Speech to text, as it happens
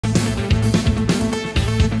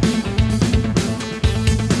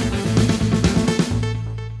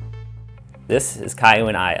This is Caillou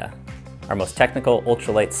and Aya, our most technical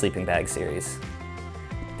ultralight sleeping bag series.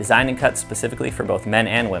 Designed and cut specifically for both men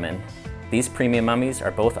and women, these premium mummies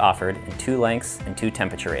are both offered in 2 lengths and 2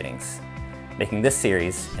 temperature ratings, making this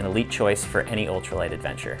series an elite choice for any ultralight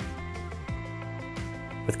adventure.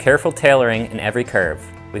 With careful tailoring in every curve,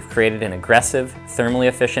 we've created an aggressive, thermally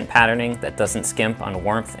efficient patterning that doesn't skimp on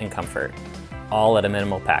warmth and comfort, all at a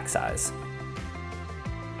minimal pack size.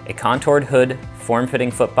 A contoured hood,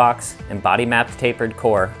 form-fitting footbox, and body-mapped tapered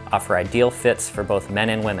core offer ideal fits for both men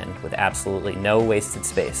and women with absolutely no wasted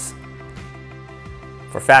space.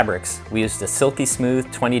 For fabrics, we used a silky smooth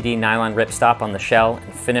 20D nylon ripstop on the shell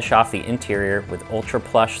and finish off the interior with ultra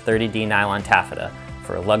plush 30D nylon taffeta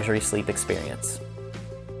for a luxury sleep experience.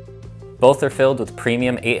 Both are filled with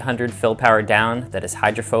premium 800 fill power down that is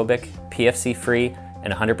hydrophobic, PFC free,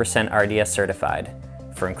 and 100% RDS certified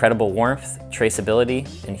for incredible warmth, traceability,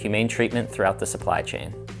 and humane treatment throughout the supply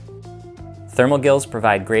chain. Thermal gills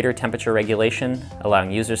provide greater temperature regulation,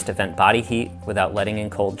 allowing users to vent body heat without letting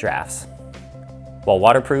in cold drafts. While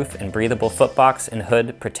waterproof and breathable footbox and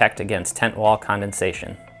hood protect against tent wall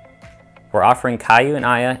condensation. We're offering Caillou and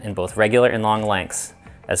Aya in both regular and long lengths,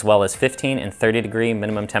 as well as 15 and 30 degree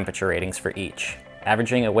minimum temperature ratings for each,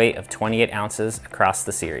 averaging a weight of 28 ounces across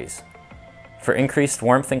the series. For increased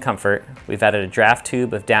warmth and comfort, we've added a draft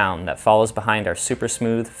tube of down that follows behind our super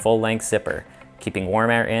smooth full-length zipper, keeping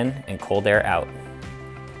warm air in and cold air out.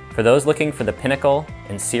 For those looking for the pinnacle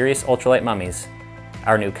in serious ultralight mummies,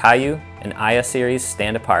 our new Caillou and Aya series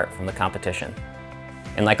stand apart from the competition.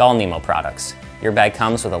 And like all Nemo products, your bag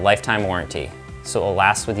comes with a lifetime warranty, so it will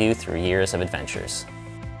last with you through years of adventures.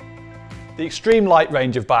 The extreme light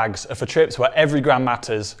range of bags are for trips where every gram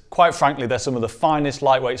matters. Quite frankly, they're some of the finest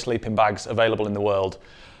lightweight sleeping bags available in the world.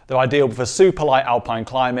 They're ideal for super light alpine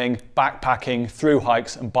climbing, backpacking, through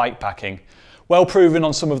hikes and bike packing. Well proven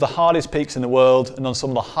on some of the hardest peaks in the world and on some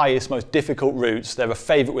of the highest, most difficult routes, they're a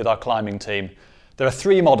favourite with our climbing team. There are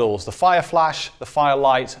 3 models, the Fire Flash, the Fire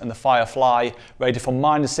Light and the Fire Fly, rated from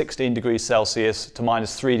 -16 degrees Celsius to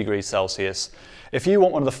 -3 degrees Celsius. If you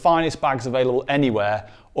want one of the finest bags available anywhere,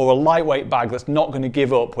 or a lightweight bag that's not going to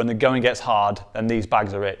give up when the going gets hard, then these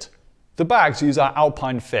bags are it. The bags use our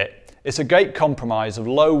Alpine Fit. It's a great compromise of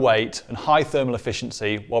low weight and high thermal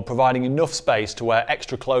efficiency while providing enough space to wear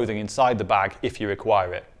extra clothing inside the bag if you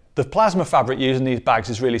require it. The plasma fabric used in these bags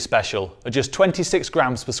is really special. At just 26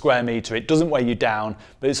 grams per square metre, it doesn't weigh you down,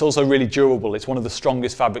 but it's also really durable. It's one of the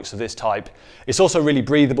strongest fabrics of this type. It's also really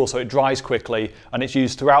breathable, so it dries quickly, and it's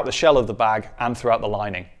used throughout the shell of the bag and throughout the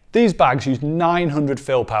lining. These bags use 900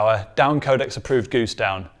 fill power, Down Codex approved goose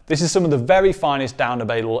down. This is some of the very finest down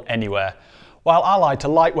available anywhere. While allied to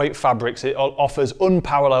lightweight fabrics, it offers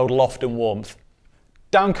unparalleled loft and warmth.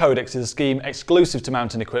 Down Codex is a scheme exclusive to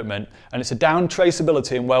mountain equipment, and it's a down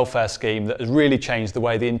traceability and welfare scheme that has really changed the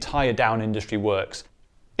way the entire down industry works.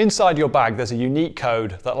 Inside your bag there's a unique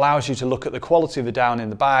code that allows you to look at the quality of the down in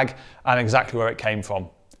the bag and exactly where it came from.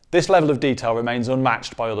 This level of detail remains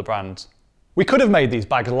unmatched by other brands. We could have made these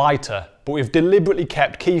bags lighter, but we've deliberately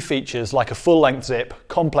kept key features like a full-length zip,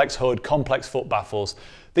 complex hood, complex foot baffles.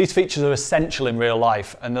 These features are essential in real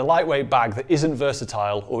life, and a lightweight bag that isn't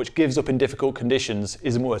versatile or which gives up in difficult conditions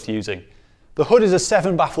isn't worth using. The hood is a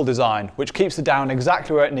 7-baffle design, which keeps the down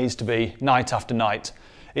exactly where it needs to be night after night.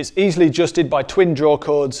 It's easily adjusted by twin draw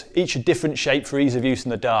cords, each a different shape for ease of use in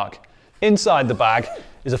the dark. Inside the bag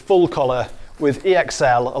is a full collar with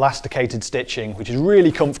EXL elasticated stitching, which is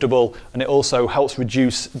really comfortable, and it also helps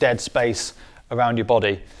reduce dead space around your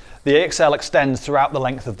body. The EXL extends throughout the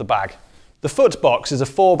length of the bag. The foot box is a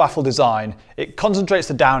 4-baffle design. It concentrates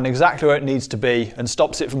the down exactly where it needs to be and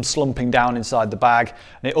stops it from slumping down inside the bag,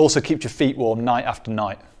 and it also keeps your feet warm night after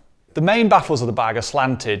night. The main baffles of the bag are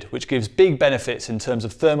slanted, which gives big benefits in terms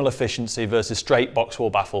of thermal efficiency versus straight box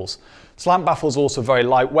wall baffles. Slant baffles are also very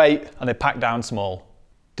lightweight and they pack down small.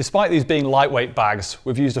 Despite these being lightweight bags,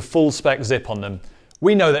 we've used a full spec zip on them.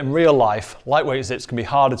 We know that in real life, lightweight zips can be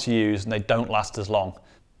harder to use and they don't last as long.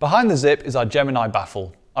 Behind the zip is our Gemini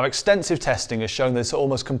baffle. Our extensive testing has shown this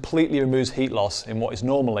almost completely removes heat loss in what is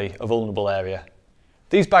normally a vulnerable area.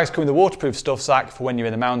 These bags come with a waterproof stuff sack for when you're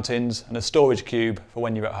in the mountains and a storage cube for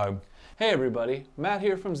when you're at home. Hey everybody, Matt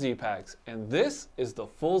here from Zpacks, and this is the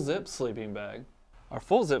Full Zip Sleeping Bag. Our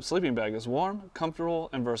Full Zip Sleeping Bag is warm, comfortable,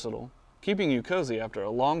 and versatile, keeping you cozy after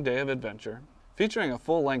a long day of adventure. Featuring a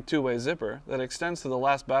full-length 2-way zipper that extends to the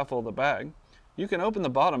last baffle of the bag, you can open the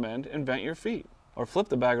bottom end and vent your feet, or flip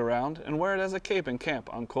the bag around and wear it as a cape in camp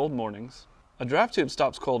on cold mornings. A draft tube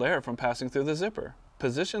stops cold air from passing through the zipper.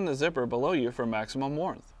 Position the zipper below you for maximum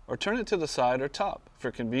warmth, or turn it to the side or top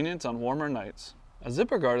for convenience on warmer nights. A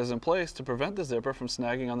zipper guard is in place to prevent the zipper from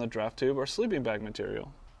snagging on the draft tube or sleeping bag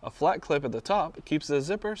material. A flat clip at the top keeps the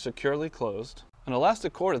zipper securely closed. An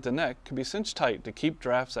elastic cord at the neck can be cinched tight to keep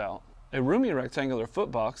drafts out. A roomy rectangular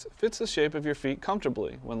foot box fits the shape of your feet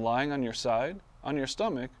comfortably when lying on your side, on your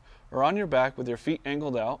stomach, or on your back with your feet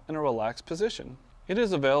angled out in a relaxed position. It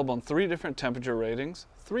is available in 3 different temperature ratings,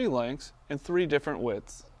 3 lengths, and 3 different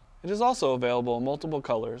widths. It is also available in multiple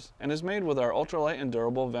colors and is made with our ultralight and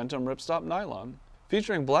durable Ventum ripstop nylon,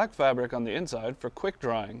 featuring black fabric on the inside for quick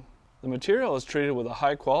drying. The material is treated with a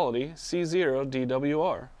high-quality C0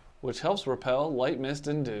 DWR, which helps repel light mist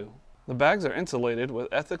and dew. The bags are insulated with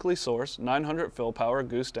ethically sourced 900 fill power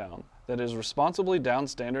goose down that is responsibly down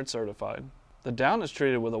standard certified. The down is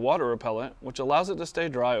treated with a water repellent, which allows it to stay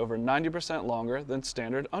dry over 90% longer than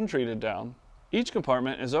standard untreated down. Each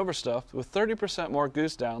compartment is overstuffed with 30% more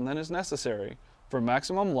goose down than is necessary for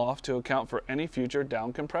maximum loft to account for any future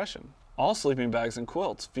down compression. All sleeping bags and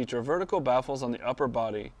quilts feature vertical baffles on the upper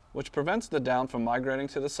body, which prevents the down from migrating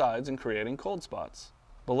to the sides and creating cold spots.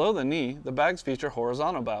 Below the knee, the bags feature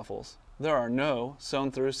horizontal baffles. There are no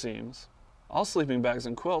sewn-through seams. All sleeping bags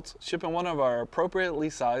and quilts ship in one of our appropriately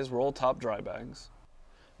sized roll-top dry bags.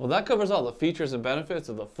 Well, that covers all the features and benefits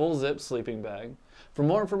of the full zip sleeping bag. For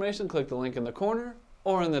more information, click the link in the corner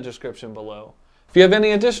or in the description below. If you have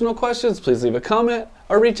any additional questions, please leave a comment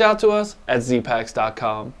or reach out to us at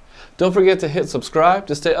zpacks.com. Don't forget to hit subscribe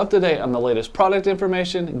to stay up to date on the latest product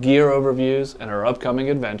information, gear overviews, and our upcoming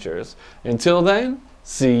adventures. Until then,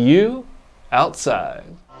 see you outside.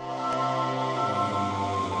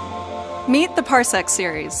 Meet the Zpacks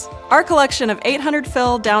series, our collection of 800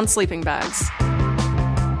 fill down sleeping bags.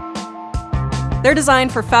 They're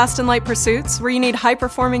designed for fast and light pursuits where you need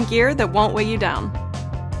high-performing gear that won't weigh you down.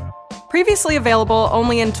 Previously available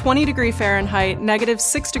only in 20° Fahrenheit,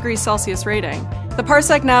 -6° rating, the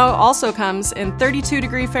Zpacks now also comes in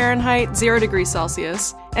 32° Fahrenheit, 0°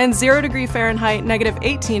 Celsius, and 0° Fahrenheit,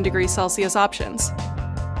 -18° options.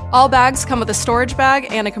 All bags come with a storage bag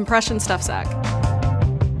and a compression stuff sack.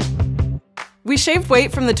 We shaved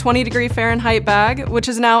weight from the 20° Fahrenheit bag, which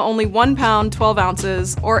is now only 1 pound 12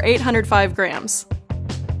 ounces, or 805 grams.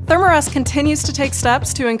 Thermarest continues to take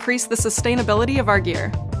steps to increase the sustainability of our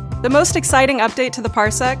gear. The most exciting update to the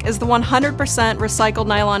Zpacks is the 100% recycled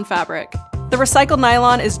nylon fabric. The recycled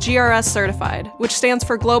nylon is GRS certified, which stands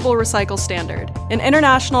for Global Recycle Standard, an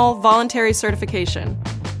international voluntary certification.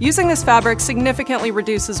 Using this fabric significantly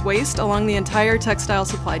reduces waste along the entire textile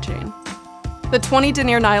supply chain. The 20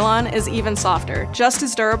 denier nylon is even softer, just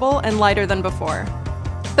as durable and lighter than before.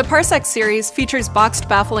 The Zpacks series features boxed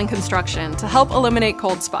baffling construction to help eliminate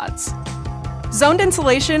cold spots. Zoned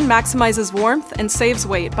insulation maximizes warmth and saves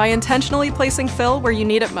weight by intentionally placing fill where you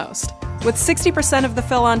need it most, with 60% of the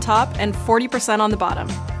fill on top and 40% on the bottom.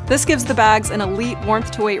 This gives the bags an elite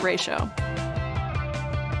warmth-to-weight ratio.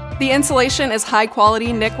 The insulation is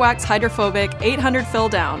high-quality Nikwax hydrophobic 800 fill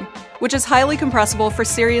down, which is highly compressible for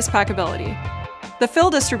serious packability. The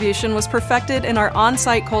fill distribution was perfected in our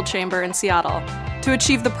on-site cold chamber in Seattle to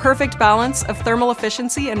achieve the perfect balance of thermal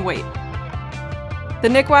efficiency and weight. The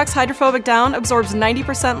Nikwax hydrophobic down absorbs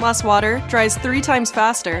 90% less water, dries 3 times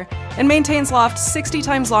faster, and maintains loft 60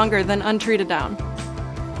 times longer than untreated down.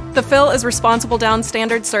 The fill is Responsible Down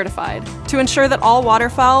Standard certified to ensure that all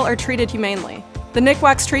waterfowl are treated humanely. The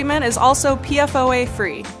Nikwax treatment is also PFOA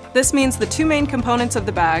free. This means the 2 main components of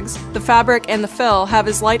the bags, the fabric and the fill, have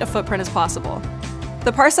as light a footprint as possible.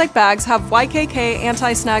 The Zpacks bags have YKK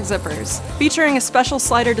anti-snag zippers, featuring a special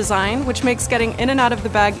slider design which makes getting in and out of the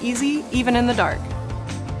bag easy, even in the dark.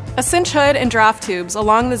 A cinch hood and draft tubes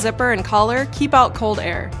along the zipper and collar keep out cold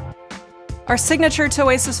air. Our signature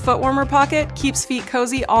Oasis foot warmer pocket keeps feet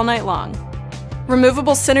cozy all night long.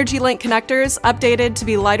 Removable Synergy Link connectors, updated to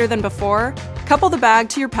be lighter than before, couple the bag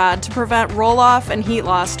to your pad to prevent roll-off and heat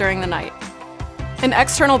loss during the night. An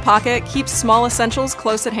external pocket keeps small essentials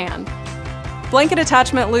close at hand. Blanket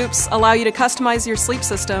attachment loops allow you to customize your sleep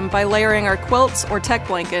system by layering our quilts or tech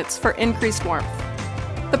blankets for increased warmth.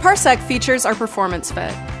 The Zpacks features our Performance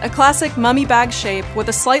Fit, a classic mummy bag shape with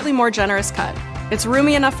a slightly more generous cut. It's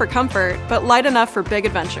roomy enough for comfort, but light enough for big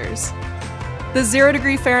adventures. The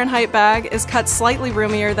 0° Fahrenheit bag is cut slightly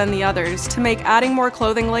roomier than the others to make adding more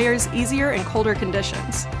clothing layers easier in colder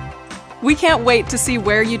conditions. We can't wait to see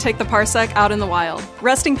where you take the Zpacks out in the wild,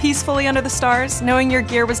 resting peacefully under the stars, knowing your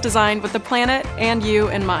gear was designed with the planet and you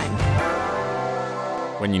in mind.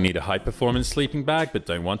 When you need a high-performance sleeping bag but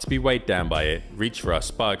don't want to be weighed down by it, reach for our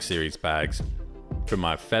Zpacks series bags. From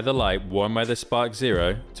our featherlight warm weather Spark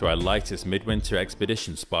Zero to our lightest midwinter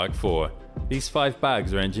expedition Spark 4, these 5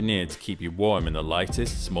 bags are engineered to keep you warm in the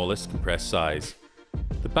lightest, smallest compressed size.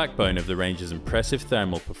 The backbone of the range's impressive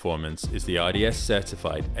thermal performance is the RDS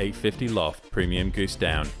certified 850 Loft Premium Goose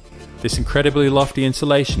Down. This incredibly lofty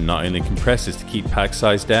insulation not only compresses to keep pack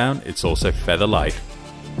size down, it's also feather light.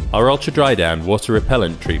 Our Ultra Dry Down water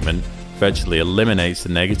repellent treatment virtually eliminates the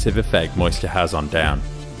negative effect moisture has on down.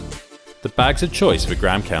 The bags of choice for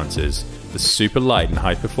gram counters, the super light and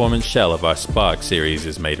high performance shell of our Zpacks series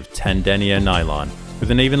is made of 10 denier nylon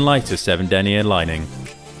with an even lighter 7 denier lining,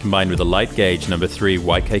 combined with a light gauge number 3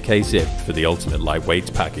 YKK zip for the ultimate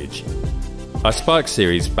lightweight package. Our Zpacks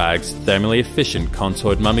series bag's thermally efficient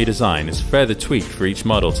contoured mummy design is further tweaked for each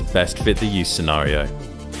model to best fit the use scenario.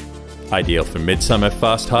 Ideal for midsummer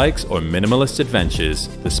fast hikes or minimalist adventures,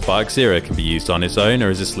 the Zpacks Zero can be used on its own or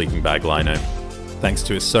as a sleeping bag liner. Thanks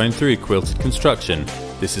to its sewn through quilted construction,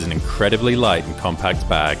 this is an incredibly light and compact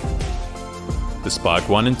bag. The Zpacks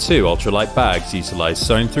 1 and 2 ultralight bags utilize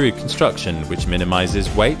sewn through construction which minimizes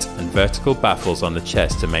weight and vertical baffles on the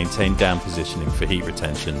chest to maintain down positioning for heat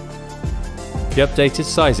retention. The updated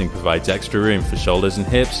sizing provides extra room for shoulders and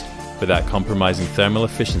hips without compromising thermal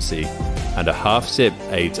efficiency, and a half zip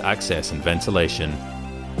aids access and ventilation.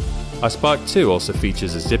 Our Zpacks 2 also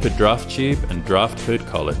features a zippered draft tube and draft hood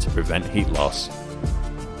collar to prevent heat loss.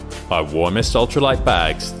 Our warmest ultralight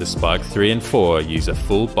bags, the Zpacks 3 and 4, use a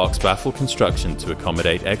full box baffle construction to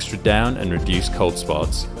accommodate extra down and reduce cold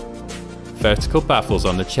spots. Vertical baffles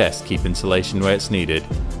on the chest keep insulation where it's needed,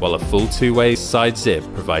 while a full two-way side zip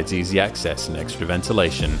provides easy access and extra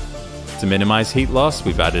ventilation. To minimize heat loss,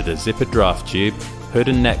 we've added a zippered draft tube, hood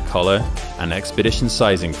and neck collar, and expedition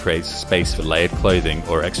sizing creates space for layered clothing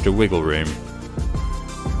or extra wiggle room.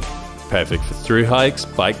 Perfect for through hikes,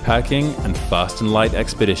 bike packing, and fast and light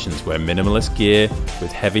expeditions where minimalist gear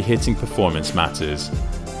with heavy hitting performance matters.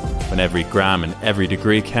 When every gram and every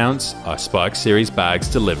degree counts, our Zpacks series bags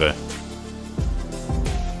deliver.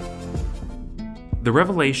 The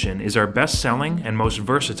Revelation is our best-selling and most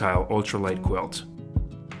versatile ultralight quilt.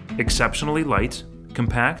 Exceptionally light,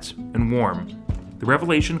 compact, and warm, the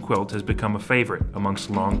Revelation quilt has become a favorite amongst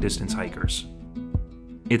long-distance hikers.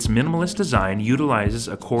 Its minimalist design utilizes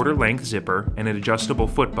a quarter-length zipper and an adjustable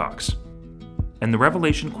footbox, and the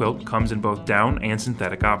Revelation quilt comes in both down and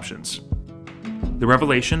synthetic options. The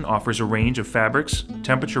Revelation offers a range of fabrics,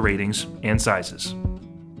 temperature ratings, and sizes.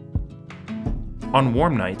 On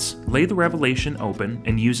warm nights, lay the Revelation open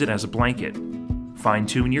and use it as a blanket.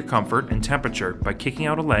 Fine-tune your comfort and temperature by kicking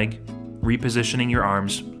out a leg, repositioning your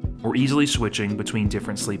arms, or easily switching between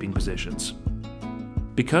different sleeping positions.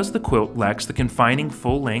 Because the quilt lacks the confining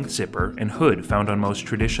full-length zipper and hood found on most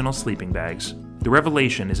traditional sleeping bags, the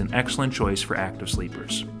Revelation is an excellent choice for active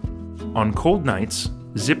sleepers. On cold nights,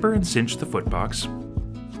 zipper and cinch the footbox,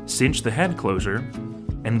 cinch the head closure,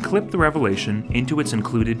 and clip the Revelation into its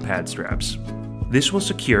included pad straps. This will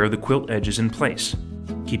secure the quilt edges in place,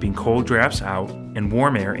 keeping cold drafts out and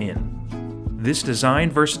warm air in. This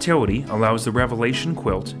design versatility allows the Revelation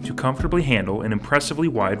quilt to comfortably handle an impressively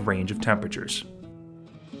wide range of temperatures.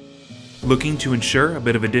 Looking to ensure a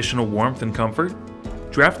bit of additional warmth and comfort?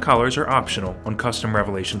 Draft collars are optional on custom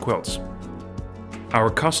Revelation quilts.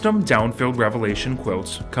 Our custom down-filled Revelation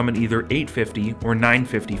quilts come in either 850 or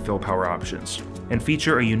 950 fill power options and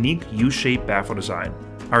feature a unique U-shaped baffle design.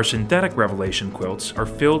 Our synthetic Revelation quilts are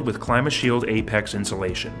filled with ClimaShield Apex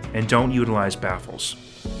insulation and don't utilize baffles.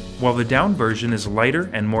 While the down version is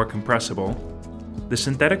lighter and more compressible, the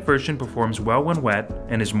synthetic version performs well when wet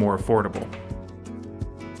and is more affordable.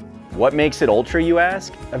 What makes it Ultra, you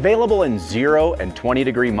ask? Available in 0 and 20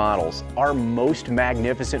 degree models, our most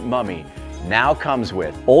magnificent mummy now comes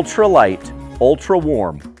with ultra light, ultra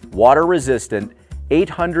warm, water resistant,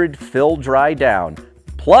 800 fill dry down,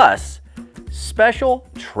 plus special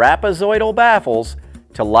trapezoidal baffles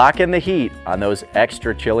to lock in the heat on those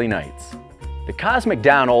extra chilly nights. The Cosmic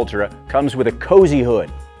Down Ultra comes with a cozy hood,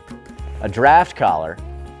 a draft collar,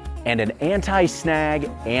 and an anti-snag,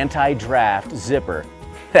 anti-draft zipper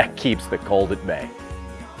that keeps the cold at bay.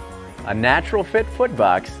 A natural fit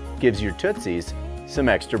footbox gives your tootsies some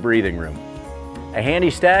extra breathing room. A handy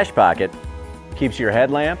stash pocket keeps your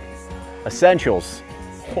headlamp, essentials,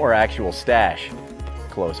 or actual stash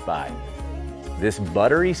close by. This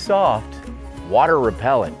buttery soft, water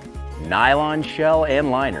repellent, nylon shell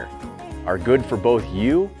and liner are good for both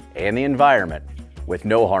you and the environment with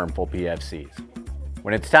no harmful PFCs.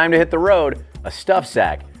 When it's time to hit the road, a stuff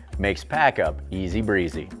sack makes pack up easy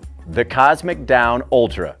breezy. The Cosmic Down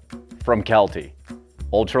Ultra from Kelty.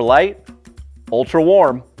 Ultra light, ultra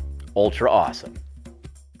warm, ultra awesome.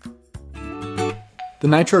 The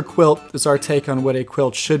Nitro Quilt is our take on what a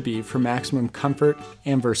quilt should be for maximum comfort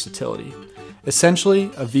and versatility.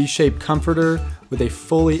 Essentially, a V-shaped comforter with a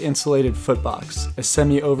fully insulated footbox, a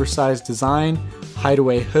semi-oversized design,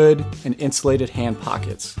 hideaway hood, and insulated hand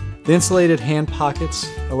pockets. The insulated hand pockets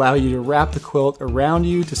allow you to wrap the quilt around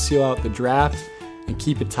you to seal out the draft and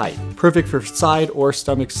keep it tight, perfect for side or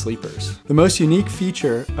stomach sleepers. The most unique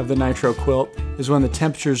feature of the Nitro quilt is when the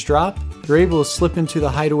temperatures drop, you're able to slip into the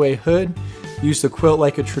hideaway hood, use the quilt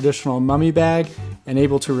like a traditional mummy bag, and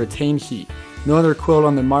able to retain heat. No other quilt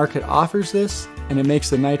on the market offers this, and it makes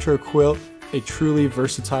the Nitro quilt a truly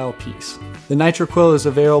versatile piece. The Nitro quilt is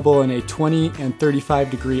available in a 20 and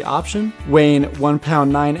 35 degree option, weighing 1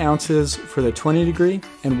 pound 9 ounces for the 20 degree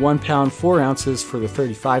and 1 pound 4 ounces for the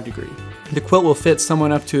 35 degree. The quilt will fit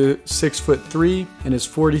someone up to 6'3" and is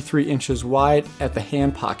 43 inches wide at the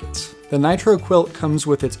hand pockets. The Nitro quilt comes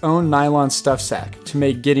with its own nylon stuff sack to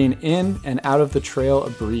make getting in and out of the trail a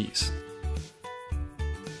breeze.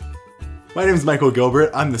 My name is Michael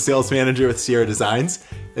Gilbert. I'm the sales manager with Sierra Designs,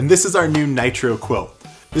 and this is our new Nitro quilt.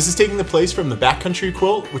 This is taking the place from the Backcountry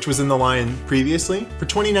quilt, which was in the line previously. For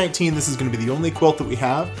 2019, this is going to be the only quilt that we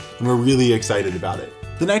have, and we're really excited about it.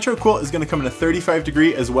 The Nitro quilt is going to come in a 35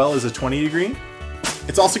 degree as well as a 20 degree.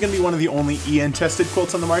 It's also going to be one of the only EN tested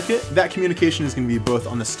quilts on the market. That communication is going to be both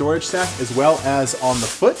on the storage stack as well as on the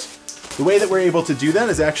foot. The way that we're able to do that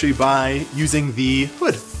is actually by using the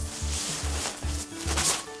hood.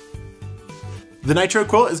 The Nitro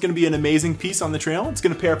quilt is going to be an amazing piece on the trail. It's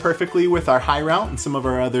going to pair perfectly with our high route and some of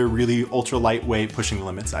our other really ultra lightweight pushing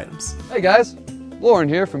limits items. Hey guys, Lauren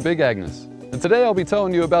here from Big Agnes. And today I'll be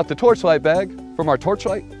telling you about the Torchlight bag from our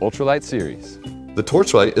Torchlight Ultralight series. The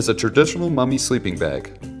Torchlight is a traditional mummy sleeping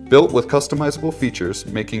bag, built with customizable features,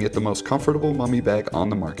 making it the most comfortable mummy bag on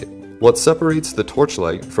the market. What separates the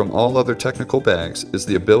Torchlight from all other technical bags is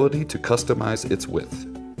the ability to customize its width.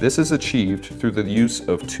 This is achieved through the use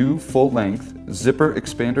of 2 full-length zipper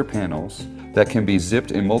expander panels that can be zipped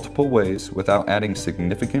in multiple ways without adding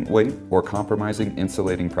significant weight or compromising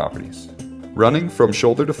insulating properties. Running from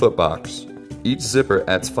shoulder to foot box, each zipper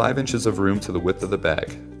adds 5 inches of room to the width of the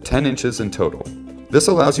bag, 10 inches in total. This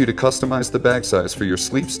allows you to customize the bag size for your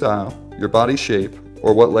sleep style, your body shape,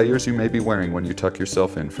 or what layers you may be wearing when you tuck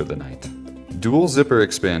yourself in for the night. Dual zipper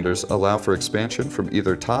expanders allow for expansion from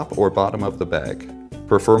either top or bottom of the bag.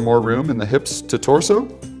 Prefer more room in the hips to torso?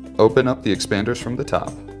 Open up the expanders from the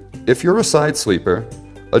top. If you're a side sleeper,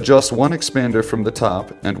 adjust 1 expander from the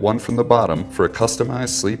top and 1 from the bottom for a customized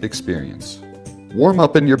sleep experience. Warm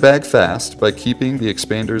up in your bag fast by keeping the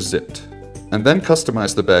expanders zipped, and then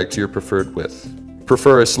customize the bag to your preferred width.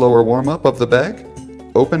 Prefer a slower warm up of the bag?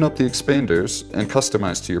 Open up the expanders and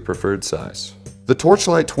customize to your preferred size. The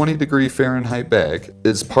Torchlight 20 degree Fahrenheit bag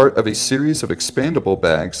is part of a series of expandable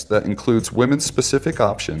bags that includes women's specific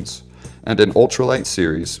options and an ultralight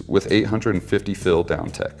series with 850 fill down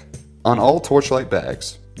tech. On all Torchlight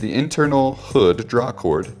bags, the internal hood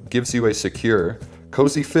drawcord gives you a secure,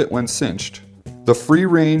 cozy fit when cinched. The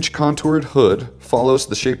free-range contoured hood follows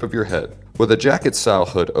the shape of your head, with a jacket-style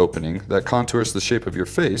hood opening that contours the shape of your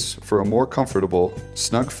face for a more comfortable,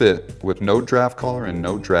 snug fit with no draft collar and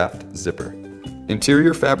no draft zipper.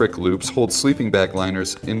 Interior fabric loops hold sleeping bag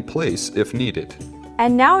liners in place if needed.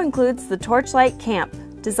 And now includes the Torchlight Camp,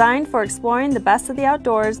 designed for exploring the best of the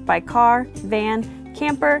outdoors by car, van,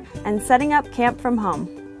 camper, and setting up camp from home.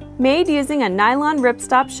 Made using a nylon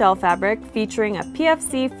ripstop shell fabric featuring a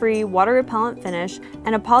PFC-free water-repellent finish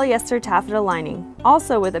and a polyester taffeta lining,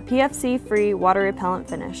 also with a PFC-free water-repellent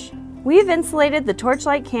finish. We've insulated the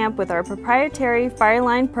Torchlight Camp with our proprietary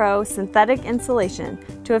Fireline Pro synthetic insulation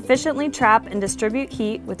to efficiently trap and distribute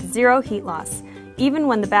heat with 0 heat loss. Even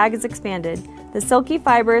when the bag is expanded, the silky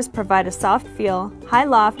fibers provide a soft feel, high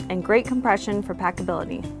loft, and great compression for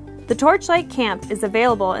packability. The Torchlight Camp is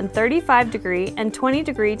available in 35 degree and 20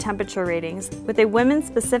 degree temperature ratings with a women's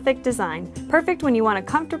specific design, perfect when you want a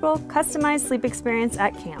comfortable, customized sleep experience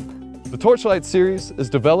at camp. The Torchlight series is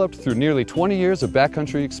developed through nearly 20 years of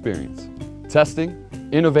backcountry experience, testing,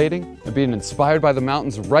 innovating, and being inspired by the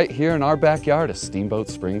mountains right here in our backyard of Steamboat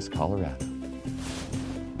Springs, Colorado.